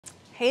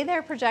Hey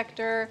there,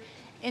 projector.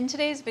 In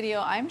today's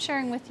video, I'm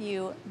sharing with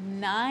you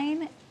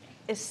 9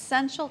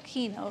 essential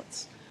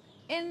keynotes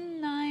in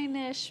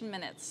 9-ish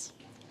minutes.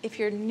 If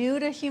you're new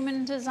to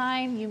human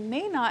design, you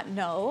may not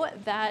know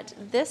that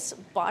this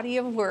body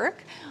of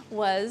work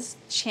was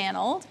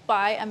channeled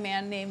by a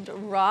man named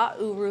Ra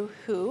Uru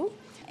Hu,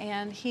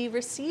 and he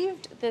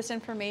received this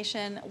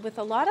information with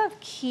a lot of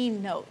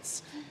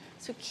keynotes.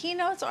 So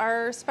keynotes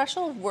are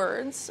special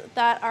words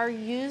that are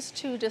used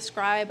to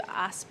describe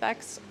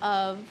aspects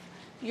of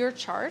your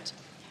chart,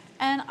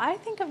 and I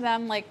think of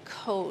them like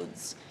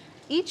codes.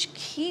 Each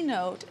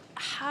keynote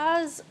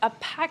has a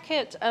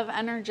packet of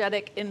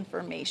energetic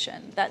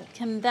information that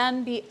can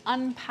then be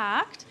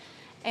unpacked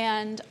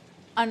and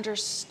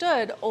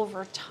understood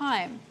over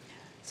time.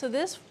 So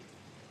this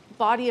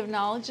body of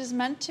knowledge is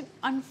meant to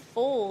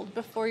unfold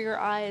before your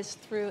eyes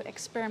through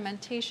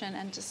experimentation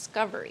and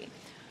discovery.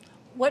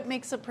 What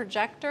makes a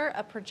projector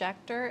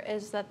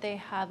is that they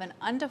have an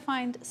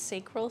undefined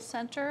sacral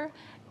center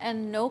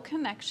and no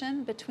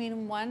connection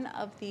between one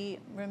of the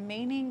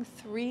remaining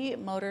 3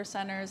 motor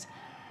centers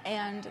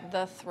and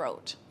the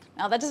throat.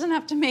 Now that doesn't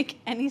have to make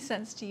any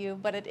sense to you,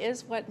 but it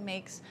is what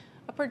makes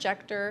a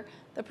projector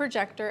the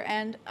projector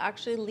and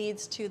actually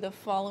leads to the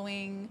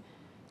following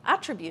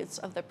attributes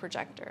of the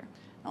projector.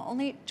 Now,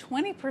 only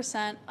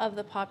 20% of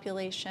the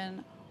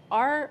population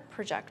are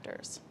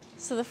projectors.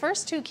 So the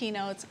first 2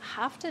 keynotes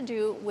have to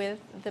do with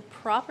the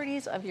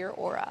properties of your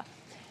aura.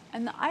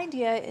 And the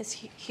idea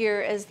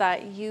here is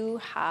that you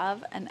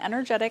have an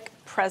energetic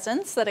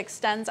presence that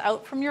extends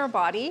out from your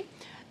body,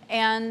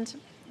 and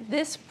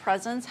this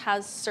presence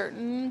has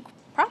certain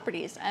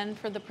properties. And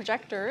for the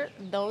projector,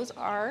 those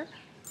are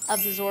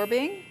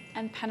absorbing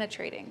and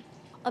penetrating.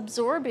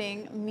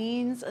 Absorbing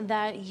means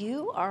that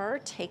you are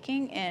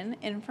taking in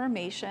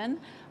information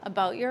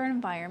about your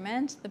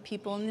environment, the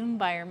people in the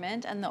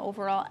environment, and the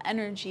overall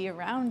energy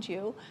around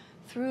you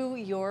through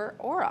your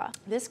aura.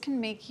 This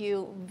can make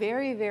you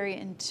very, very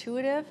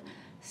intuitive,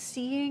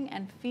 seeing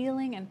and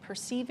feeling and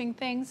perceiving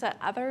things that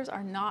others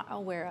are not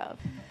aware of.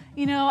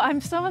 You know,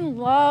 I'm so in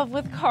love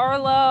with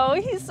Carlo.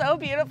 He's so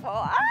beautiful.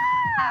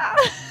 Ah!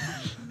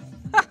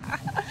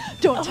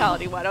 Don't tell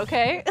anyone,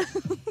 okay?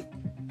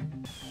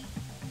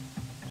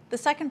 The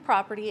second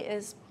property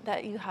is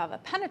that you have a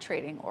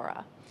penetrating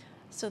aura.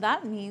 So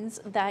that means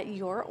that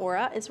your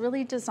aura is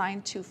really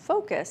designed to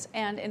focus,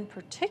 and in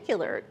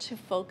particular to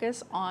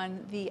focus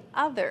on the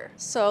other.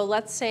 So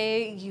let's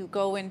say you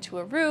go into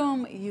a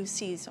room, you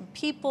see some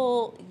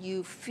people,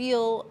 you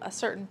feel a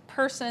certain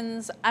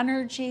person's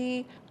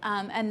energy,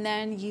 and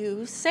then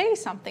you say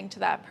something to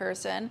that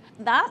person.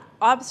 That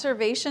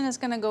observation is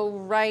going to go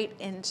right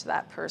into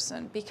that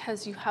person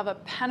because you have a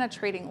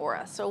penetrating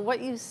aura. So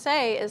what you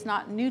say is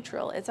not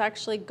neutral, it's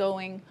actually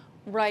going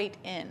right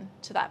in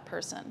to that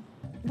person.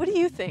 What do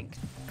you think?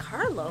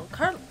 Carlo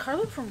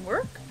from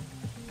work?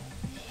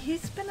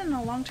 He's been in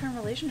a long-term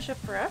relationship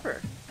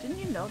forever. Didn't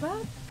you know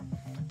that?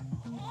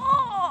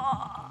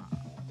 Oh.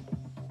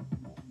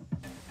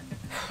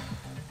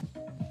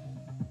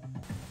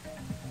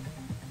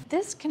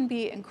 This can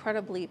be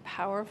incredibly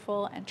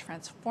powerful and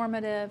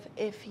transformative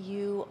if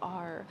you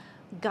are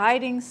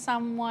guiding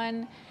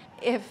someone,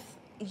 if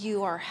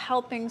you are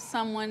helping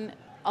someone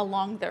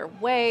along their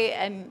way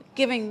and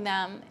giving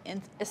them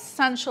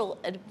essential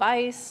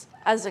advice.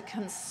 As a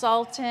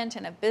consultant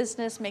in a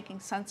business, making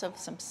sense of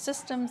some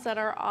systems that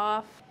are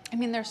off. I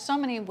mean, there's so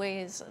many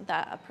ways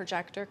that a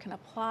projector can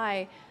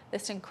apply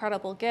this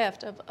incredible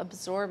gift of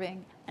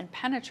absorbing and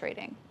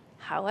penetrating.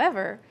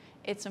 However,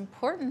 it's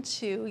important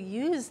to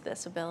use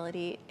this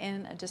ability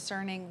in a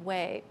discerning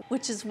way,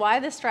 which is why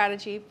the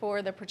strategy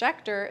for the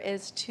projector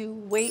is to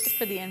wait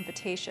for the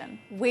invitation.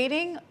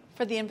 Waiting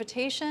for the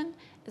invitation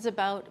is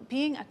about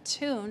being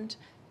attuned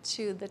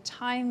to the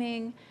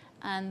timing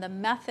and the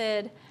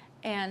method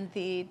and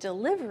the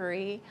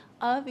delivery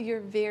of your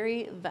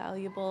very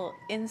valuable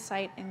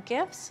insight and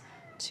gifts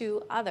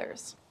to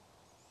others.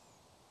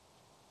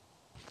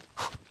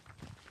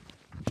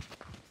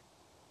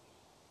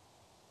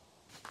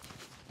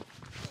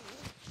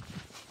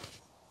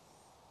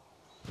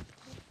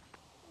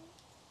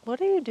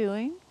 What are you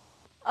doing?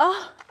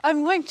 Oh,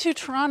 I'm going to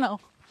Toronto.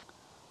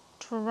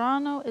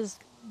 Toronto is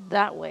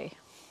that way.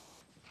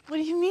 What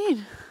do you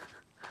mean?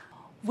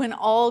 When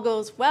all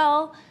goes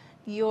well,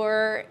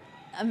 your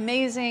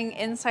amazing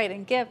insight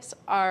and gifts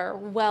are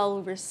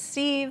well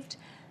received,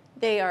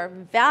 they are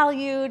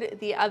valued,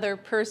 the other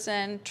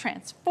person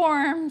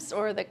transforms,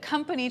 or the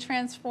company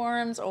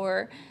transforms,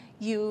 or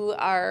you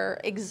are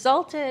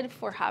exalted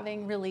for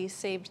having really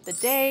saved the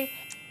day,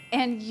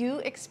 and you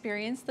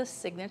experience the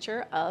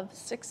signature of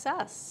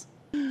success.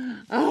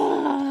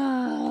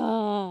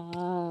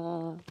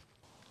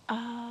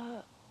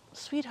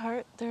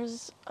 Sweetheart,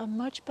 there's a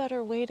much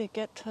better way to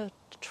get to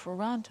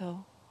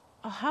Toronto.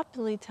 I'll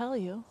happily tell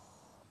you.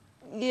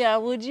 Yeah,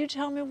 would you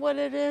tell me what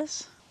it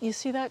is? You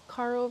see that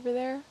car over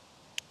there?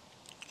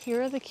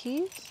 Here are the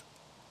keys.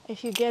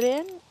 If you get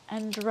in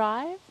and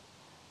drive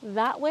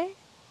that way,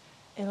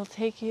 it'll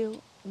take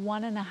you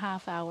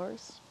 1.5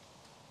 hours.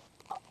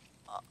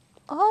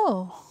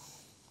 Oh,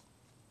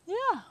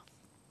 Yeah,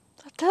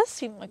 that does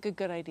seem like a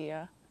good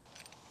idea.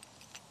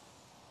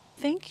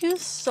 Thank you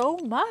so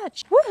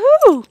much.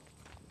 Woohoo!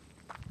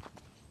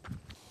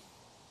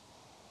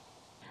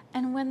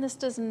 And when this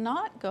does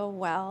not go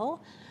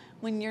well,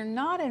 when you're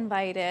not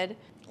invited,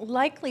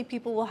 likely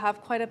people will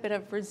have quite a bit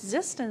of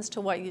resistance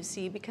to what you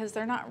see because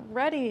they're not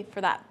ready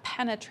for that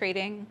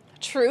penetrating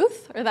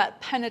truth or that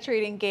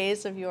penetrating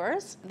gaze of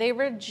yours. They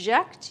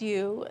reject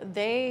you,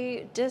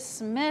 they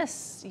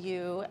dismiss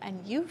you,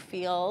 and you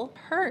feel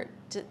hurt,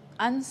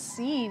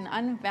 unseen,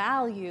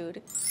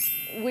 unvalued,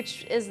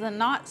 which is the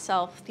not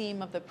self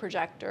theme of the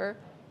projector,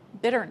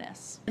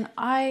 bitterness. And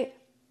I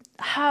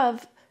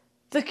have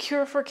the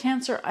cure for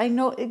cancer. I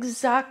know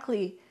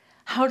exactly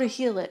how to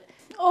heal it.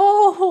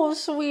 Oh,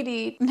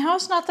 sweetie,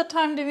 now's not the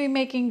time to be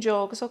making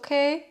jokes,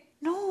 okay?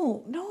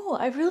 No,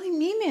 I really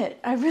mean it.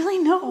 I really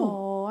know.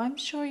 Oh, I'm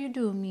sure you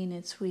do mean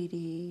it,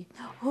 sweetie.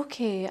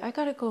 Okay, I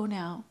gotta go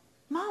now.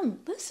 Mom,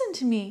 listen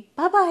to me.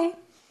 Bye-bye.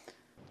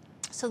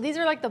 So these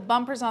are like the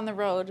bumpers on the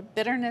road.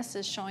 Bitterness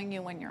is showing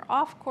you when you're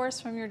off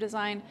course from your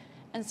design,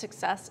 and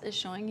success is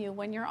showing you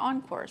when you're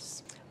on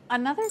course.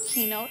 Another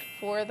keynote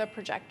for the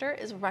projector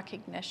is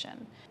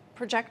recognition.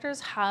 Projectors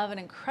have an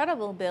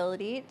incredible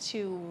ability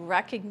to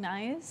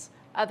recognize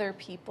other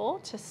people,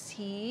 to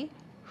see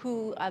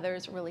who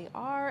others really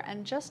are,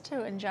 and just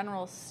to, in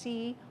general,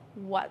 see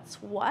what's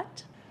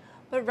what.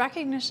 But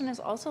recognition is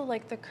also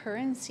like the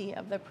currency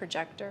of the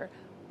projector,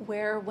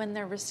 where when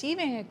they're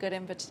receiving a good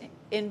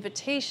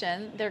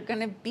invitation, they're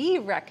going to be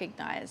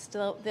recognized.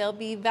 They'll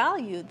be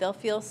valued. They'll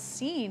feel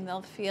seen.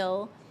 They'll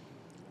feel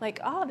like,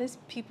 oh, these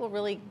people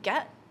really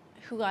get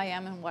who I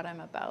am and what I'm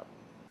about.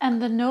 And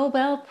the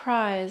Nobel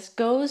Prize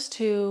goes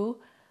to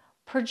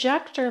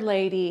Projector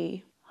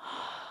Lady.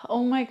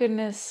 Oh my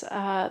goodness,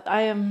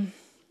 I am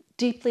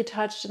deeply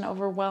touched and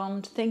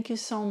overwhelmed. Thank you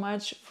so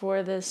much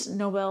for this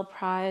Nobel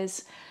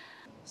Prize.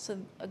 So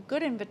a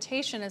good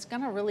invitation is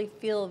going to really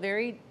feel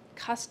very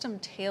custom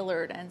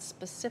tailored and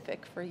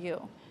specific for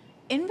you.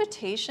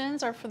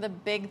 Invitations are for the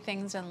big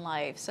things in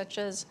life, such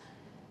as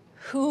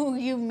who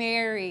you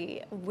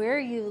marry, where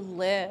you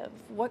live,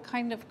 what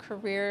kind of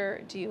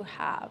career do you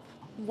have.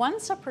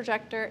 Once a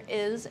projector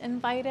is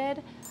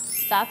invited,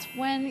 that's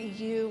when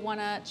you want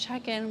to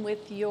check in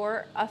with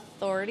your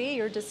authority,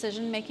 your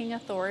decision-making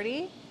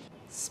authority.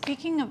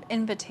 Speaking of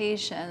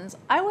invitations,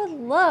 I would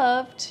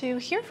love to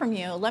hear from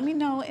you. Let me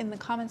know in the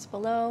comments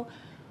below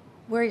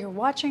where you're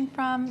watching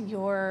from,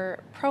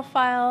 your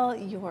profile,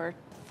 your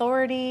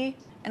authority,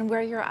 and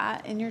where you're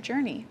at in your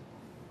journey.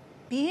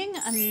 Being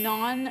a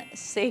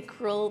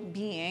non-sacral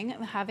being,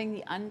 having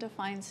the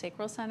undefined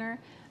sacral center,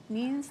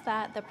 means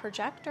that the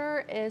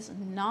projector is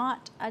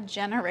not a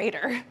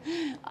generator.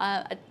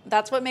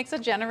 That's what makes a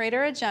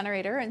generator, and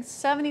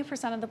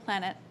 70% of the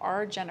planet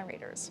are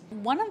generators.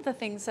 One of the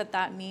things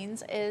that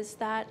means is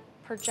that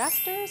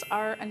projectors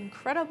are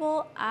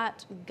incredible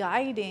at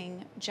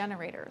guiding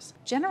generators.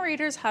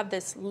 Generators have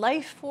this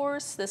life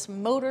force, this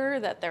motor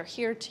that they're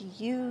here to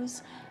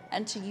use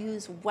and to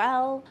use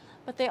well,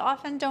 but they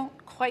often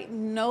don't quite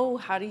know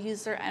how to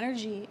use their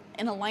energy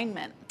in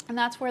alignment. And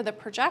that's where the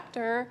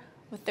projector,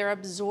 with their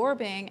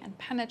absorbing and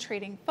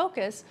penetrating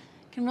focus,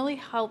 can really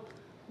help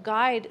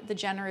guide the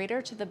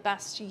generator to the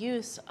best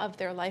use of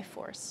their life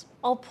force.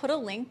 I'll put a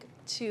link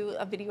to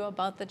a video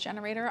about the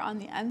generator on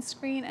the end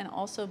screen and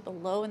also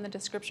below in the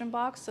description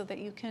box so that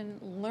you can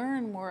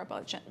learn more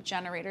about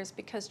generators,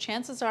 because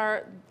chances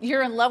are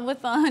you're in love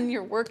with one,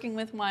 you're working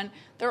with one,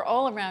 they're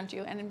all around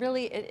you, and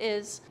really it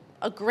is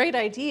a great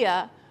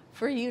idea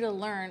for you to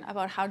learn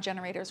about how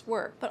generators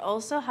work. But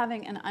also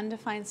having an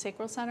undefined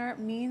sacral center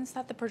means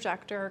that the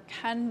projector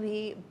can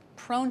be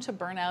prone to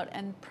burnout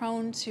and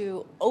prone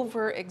to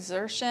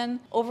overexertion,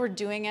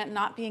 overdoing it,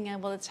 not being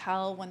able to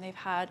tell when they've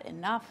had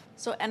enough.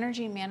 So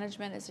energy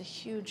management is a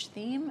huge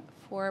theme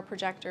for a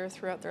projector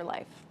throughout their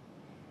life.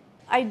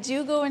 I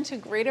do go into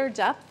greater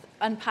depth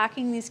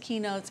unpacking these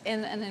keynotes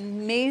in an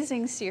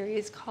amazing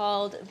series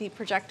called the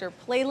Projector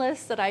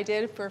Playlist that I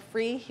did for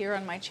free here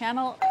on my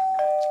channel.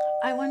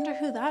 I wonder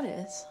who that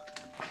is.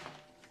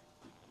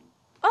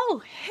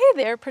 Oh, hey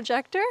there,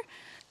 projector.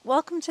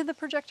 Welcome to the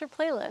Projector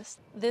Playlist.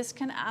 This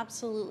can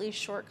absolutely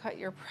shortcut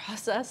your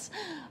process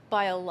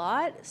by a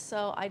lot,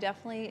 so I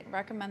definitely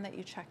recommend that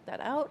you check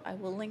that out. I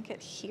will link it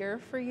here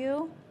for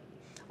you.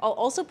 I'll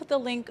also put the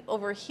link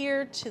over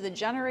here to the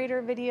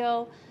generator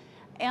video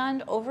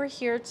and over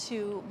here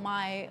to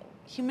my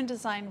human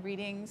design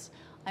readings.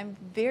 I'm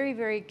very,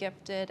 very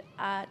gifted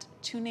at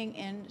tuning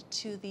in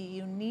to the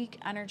unique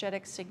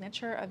energetic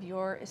signature of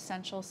your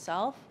essential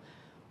self,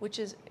 which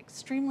is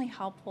extremely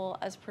helpful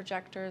as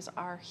projectors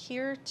are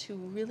here to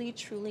really,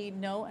 truly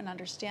know and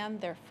understand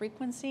their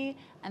frequency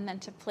and then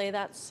to play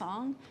that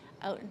song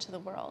out into the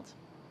world.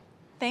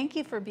 Thank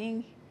you for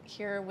being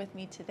here with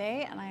me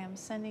today, and I am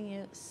sending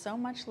you so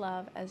much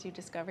love as you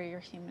discover your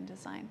human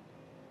design.